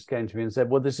psychiatrist came to me and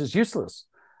said, well, this is useless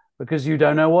because you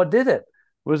don't know what did it.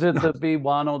 Was it the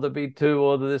B1 or the B2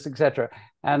 or this, etc.?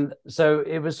 And so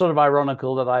it was sort of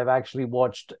ironical that I've actually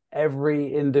watched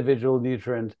every individual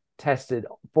nutrient tested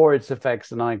for its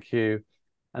effects in IQ,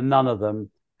 and none of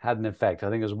them had an effect. I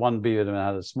think it was one B vitamin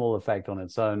had a small effect on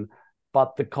its own,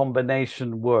 but the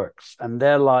combination works. And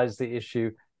there lies the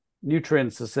issue.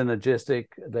 Nutrients are synergistic.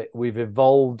 That we've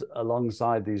evolved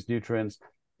alongside these nutrients.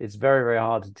 It's very, very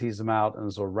hard to tease them out in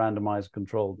a sort of randomized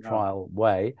controlled trial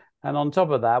way. And on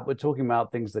top of that, we're talking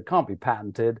about things that can't be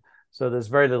patented. So there's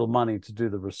very little money to do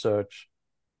the research.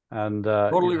 And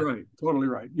Totally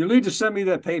right. You need to send me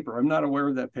that paper. I'm not aware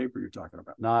of that paper you're talking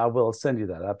about. No, I will send you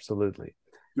that. Absolutely.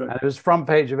 Good. And it was front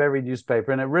page of every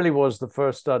newspaper. And it really was the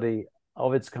first study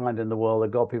of its kind in the world that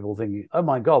got people thinking, oh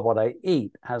my God, what I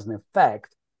eat has an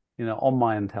effect, on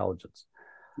my intelligence.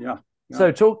 Yeah.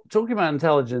 So talking about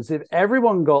intelligence, if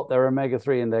everyone got their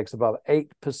omega-3 index above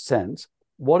 8%,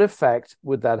 what effect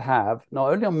would that have,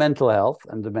 not only on mental health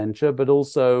and dementia, but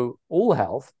also all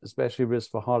health, especially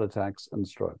risk for heart attacks and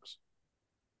strokes?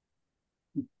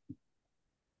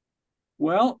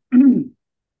 Well,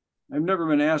 I've never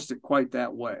been asked it quite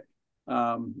that way.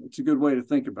 It's a good way to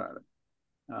think about it.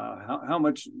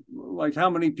 How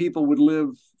many people would live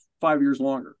 5 years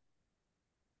longer,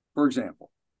 for example?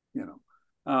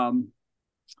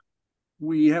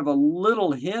 We have a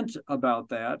little hint about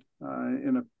that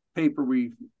in a paper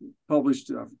we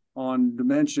published on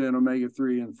dementia and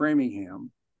omega-3 in Framingham,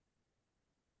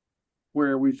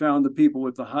 where we found the people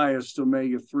with the highest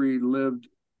omega-3 lived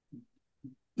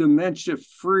dementia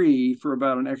free for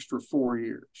about an extra 4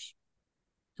 years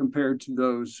compared to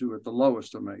those who are at the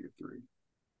lowest omega-3.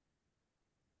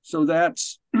 So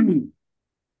that's,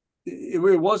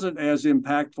 it wasn't as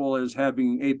impactful as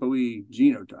having ApoE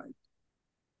genotype,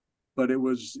 but it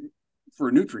was, for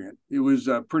a nutrient, it was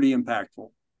pretty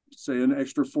impactful. Say an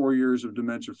extra 4 years of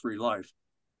dementia-free life.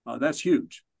 That's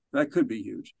huge. That could be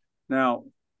huge. Now,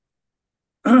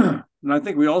 and I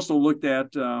think we also looked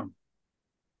at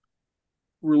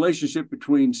relationship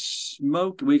between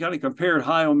smoke. We kind of compared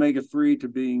high omega-3 to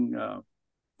being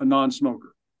a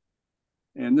non-smoker.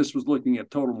 And this was looking at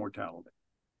total mortality.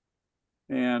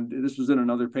 And this was in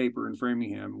another paper in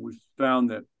Framingham. We found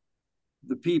that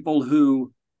the people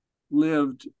who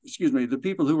the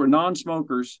people who were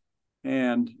non-smokers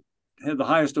and had the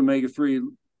highest omega-3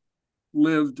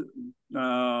 lived,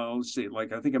 let's see,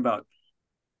 like I think about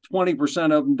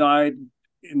 20% of them died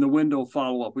in the window of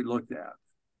follow-up we looked at.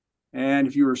 And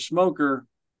if you were a smoker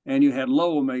and you had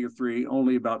low omega-3,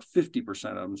 only about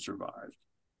 50% of them survived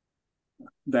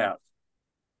that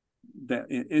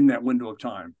in that window of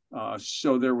time.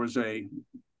 So there was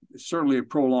certainly a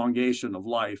prolongation of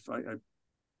life. I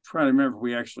trying to remember if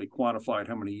we actually quantified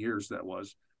how many years that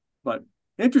was. But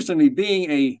interestingly,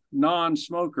 being a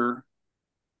non-smoker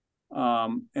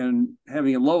and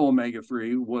having a low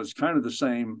omega-3 was kind of the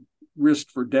same risk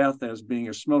for death as being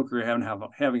a smoker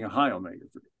having a high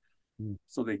omega-3.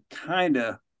 So they kind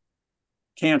of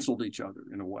canceled each other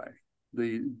in a way,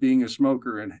 being a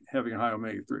smoker and having a high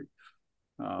omega-3.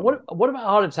 What about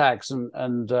heart attacks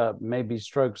and maybe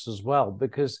strokes as well?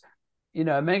 Because,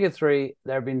 omega-3,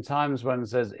 there have been times when it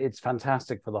says it's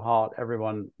fantastic for the heart.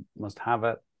 Everyone must have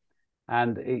it.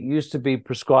 And it used to be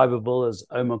prescribable as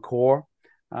Omacor.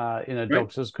 Right.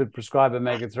 Doctors could prescribe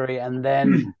omega-3, and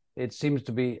then it seems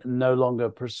to be no longer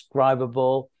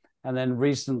prescribable. And then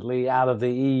recently out of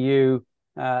the EU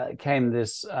came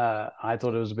this, I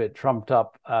thought it was a bit trumped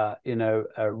up, a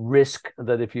risk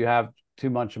that if you have too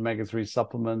much omega-3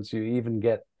 supplements, you even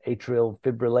get atrial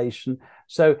fibrillation.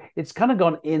 So it's kind of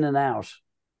gone in and out,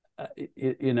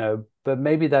 but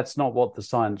maybe that's not what the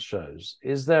science shows.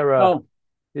 Is there a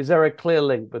clear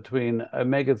link between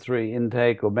omega-3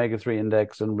 intake, omega-3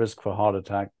 index, and risk for heart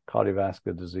attack,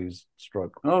 cardiovascular disease,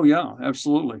 stroke? Oh, yeah,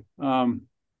 absolutely. And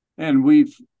I'm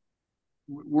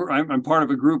part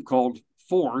of a group called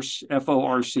FORCE,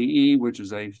 FORCE, which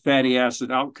is a fatty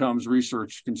acid outcomes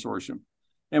research consortium.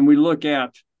 And we look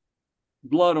at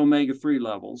blood omega-3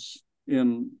 levels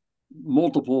in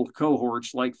multiple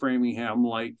cohorts like Framingham,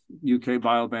 like UK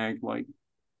Biobank, like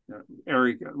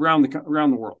Eric, around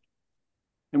the world.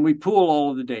 And we pool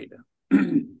all of the data.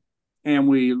 And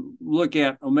we look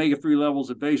at omega-3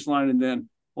 levels at baseline, and then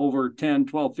over 10,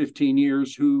 12, 15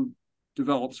 years, who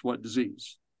develops what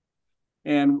disease.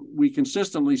 And we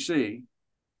consistently see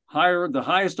the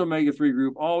highest omega-3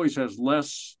 group always has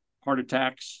less heart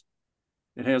attacks.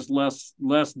 It has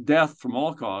less death from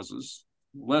all causes,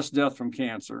 less death from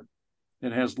cancer.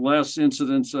 It has less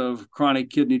incidence of chronic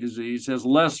kidney disease, has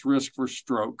less risk for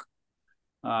stroke.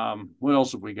 What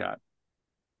else have we got?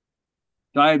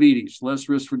 Diabetes, less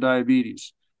risk for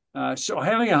diabetes. So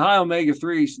having a high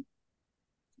omega-3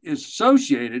 is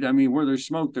associated, where there's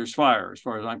smoke, there's fire, as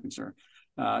far as I'm concerned,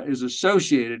 is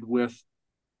associated with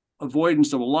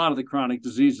avoidance of a lot of the chronic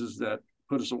diseases that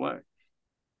put us away.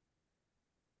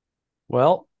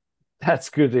 Well, that's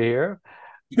good to hear.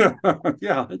 Yeah,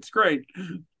 it's great.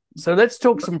 So let's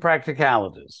talk some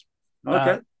practicalities.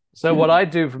 Okay. So what I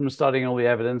do from studying all the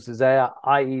evidence is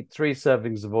I eat 3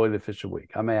 servings of oily fish a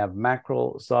week. I may have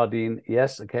mackerel, sardine,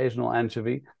 yes, occasional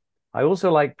anchovy. I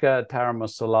also like tara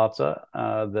masalata,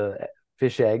 the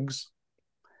fish eggs.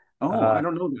 Oh, I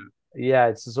don't know that. Yeah,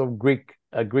 it's a sort of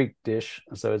Greek dish.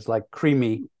 So it's like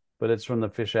creamy, but it's from the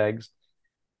fish eggs.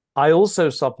 I also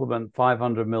supplement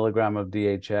 500 milligram of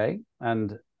DHA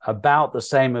and about the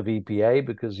same of EPA,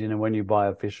 because when you buy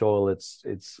a fish oil, it's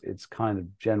kind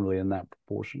of generally in that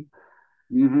proportion.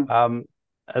 Mm-hmm.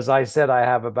 As I said, I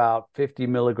have about 50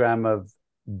 milligram of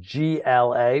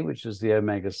GLA, which is the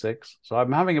omega-6. So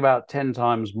I'm having about 10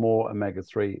 times more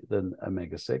omega-3 than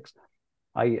omega-6.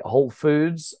 I eat whole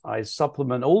foods. I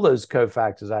supplement all those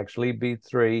cofactors, actually,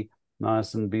 B3,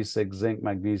 niacin, B6, zinc,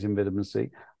 magnesium, vitamin C.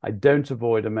 I don't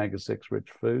avoid omega-6 rich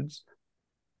foods.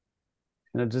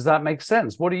 Does that make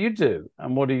sense? What do you do?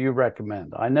 And what do you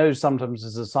recommend? I know sometimes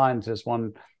as a scientist,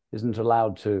 one isn't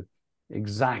allowed to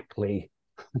exactly,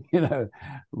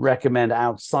 recommend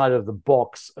outside of the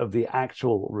box of the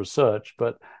actual research.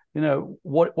 But,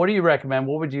 what do you recommend?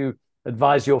 What would you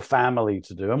advise your family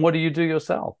to do? And what do you do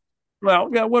yourself? Well,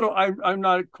 yeah, I'm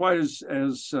not quite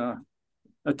as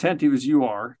attentive as you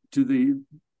are to the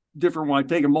different one. I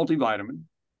take a multivitamin,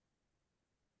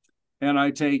 and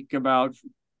I take about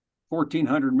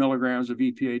 1,400 milligrams of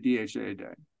EPA DHA a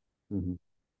day. Mm-hmm.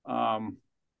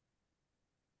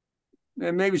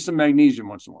 And maybe some magnesium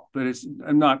once in a while, but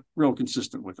I'm not real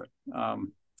consistent with it.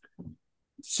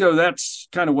 So that's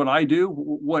kind of what I do.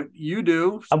 What you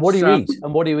do. And what do you eat?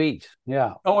 And what do you eat?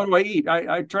 Yeah. Oh, what do I eat?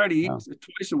 I try to eat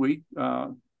twice a week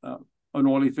an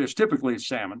oily fish. Typically it's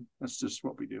salmon. That's just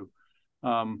what we do.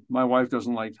 My wife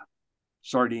doesn't like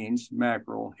sardines,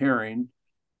 mackerel, herring,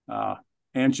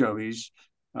 anchovies.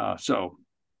 So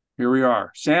here we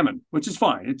are, salmon, which is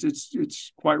fine.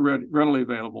 It's quite readily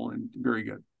available and very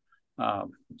good.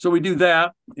 So we do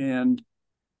that, and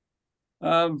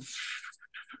whole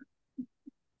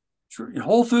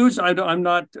foods. I'm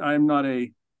not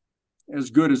as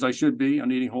good as I should be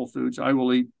on eating whole foods. I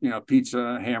will eat,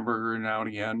 pizza, hamburger now and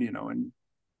again, and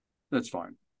that's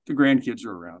fine. The grandkids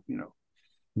are around, you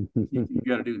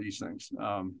got to do these things.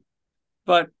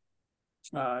 But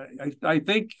I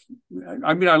think,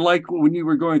 I like when you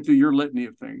were going through your litany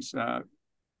of things. That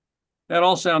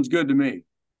all sounds good to me.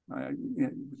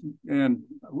 And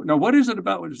now, what is it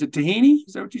about? Is it tahini?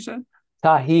 Is that what you said?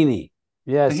 Tahini.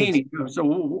 Yes. Tahini.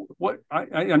 So what?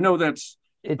 I know that's.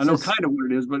 I know kind of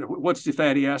what it is, but what's the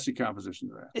fatty acid composition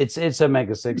of that? It's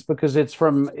omega-6 because it's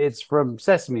from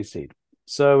sesame seed.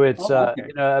 So it's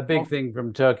a big thing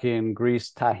from Turkey and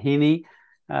Greece, tahini.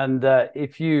 And I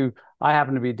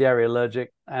happen to be dairy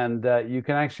allergic, and you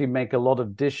can actually make a lot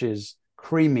of dishes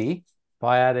creamy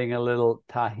by adding a little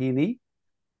tahini.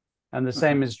 And the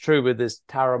same is true with this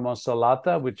tara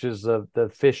mosolata, which is the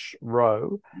fish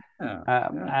roe.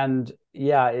 And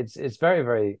it's very,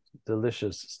 very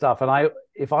delicious stuff. And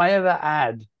if I ever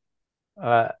add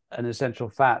an essential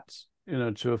fat,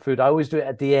 to a food, I always do it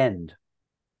at the end.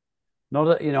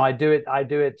 I do it.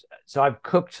 So I've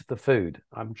cooked the food.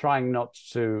 I'm trying not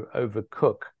to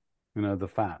overcook, the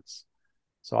fats.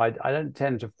 So I don't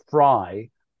tend to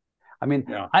fry. I make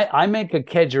a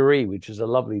kedgeree, which is a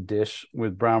lovely dish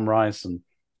with brown rice and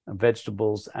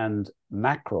vegetables and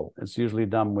mackerel. It's usually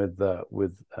done with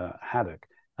haddock,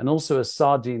 and also a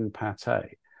sardine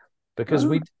pate, because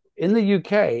in the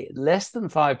UK, less than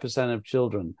 5% of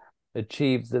children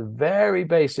achieve the very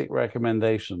basic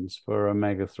recommendations for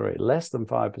omega-3, less than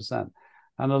 5%.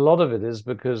 And a lot of it is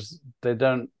because they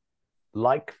don't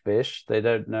like fish. They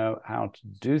don't know how to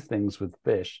do things with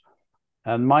fish.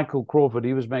 And Michael Crawford,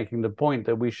 he was making the point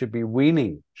that we should be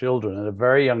weaning children at a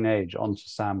very young age onto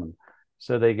salmon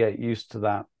so they get used to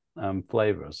that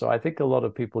flavor. So I think a lot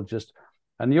of people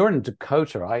and you're in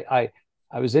Dakota. I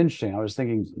was interesting. I was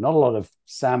thinking not a lot of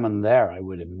salmon there, I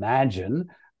would imagine.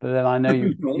 But then I know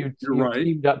you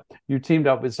teamed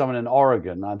up with someone in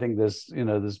Oregon. I think there's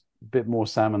a bit more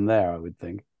salmon there, I would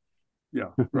think. Yeah,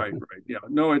 right. Yeah,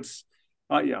 no, it's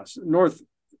yes,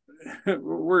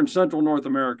 we're in Central North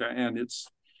America, and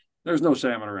there's no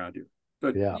salmon around here,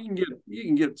 but you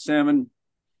can get salmon.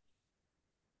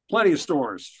 Plenty of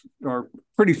stores are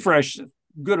pretty fresh,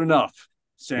 good enough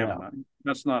salmon. Yeah.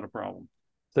 That's not a problem.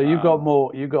 So you've got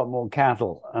more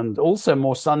cattle and also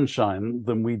more sunshine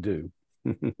than we do.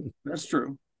 That's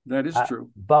true. That is true.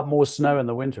 But more snow in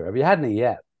the winter. Have you had any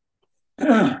yet?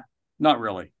 Not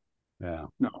really. Yeah.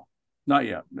 No, not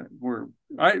yet.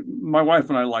 My wife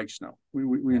and I like snow.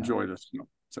 We enjoy the snow.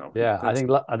 So yeah, I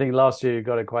think last year you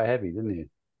got it quite heavy, didn't you?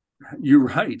 You're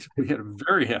right. We had it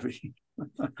very heavy.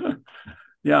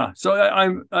 Yeah. So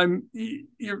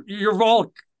you're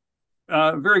all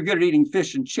very good at eating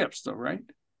fish and chips, though, right?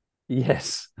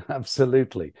 Yes,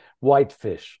 absolutely. White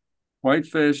fish,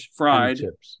 fried,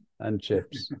 and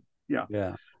chips.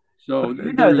 Yeah. So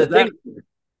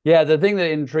the thing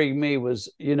that intrigued me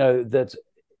was, that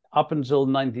up until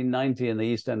 1990 in the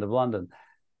East End of London,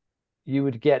 you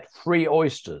would get free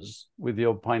oysters with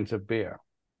your pint of beer.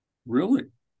 Really?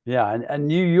 Yeah, and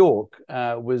New York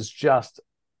was just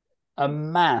a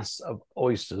mass of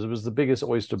oysters. It was the biggest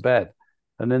oyster bed.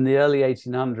 And in the early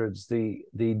 1800s,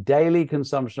 the daily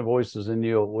consumption of oysters in New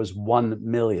York was 1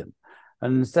 million.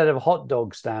 And instead of hot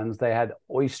dog stands, they had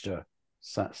oyster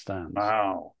stands.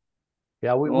 Wow.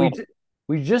 Yeah, we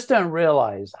just don't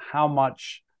realize how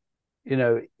much,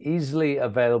 easily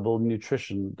available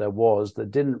nutrition there was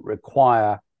that didn't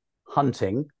require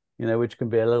hunting, which can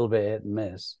be a little bit hit and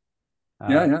miss.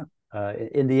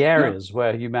 In the areas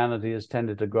where humanity has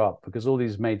tended to grow up, because all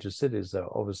these major cities,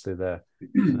 though, obviously they're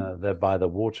by the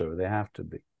water. They have to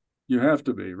be. You have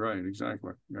to be, right?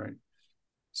 Exactly, right.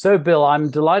 So, Bill, I'm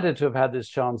delighted to have had this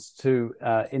chance to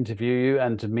interview you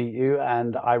and to meet you,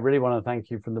 and I really want to thank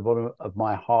you from the bottom of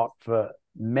my heart for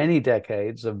many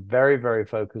decades of very, very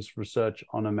focused research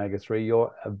on omega-3.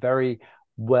 You're a very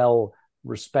well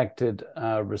respected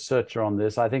researcher on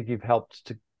this. I think you've helped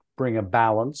to bring a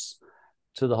balance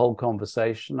to the whole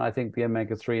conversation. I think the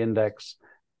omega-3 index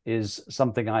is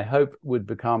something I hope would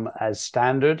become as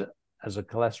standard as a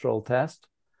cholesterol test.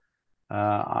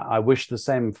 I wish the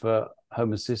same for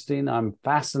homocysteine. I'm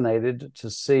fascinated to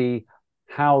see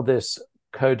how this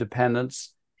codependence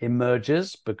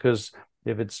emerges, because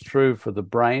if it's true for the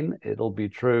brain, it'll be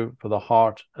true for the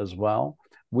heart as well.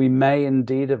 We may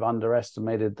indeed have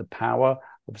underestimated the power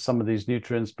of some of these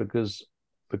nutrients because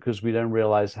we don't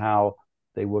realize how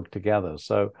they work together.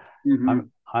 So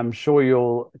I'm sure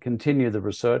you'll continue the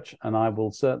research, and I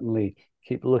will certainly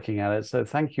keep looking at it. So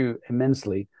thank you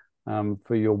immensely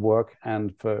for your work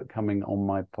and for coming on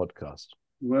my podcast.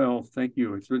 Well, thank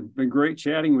you. It's been great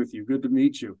chatting with you. Good to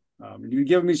meet you. You've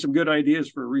given me some good ideas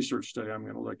for a research study I'm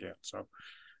going to look at. So,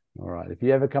 all right. If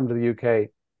you ever come to the UK,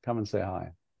 come and say hi.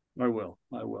 I will.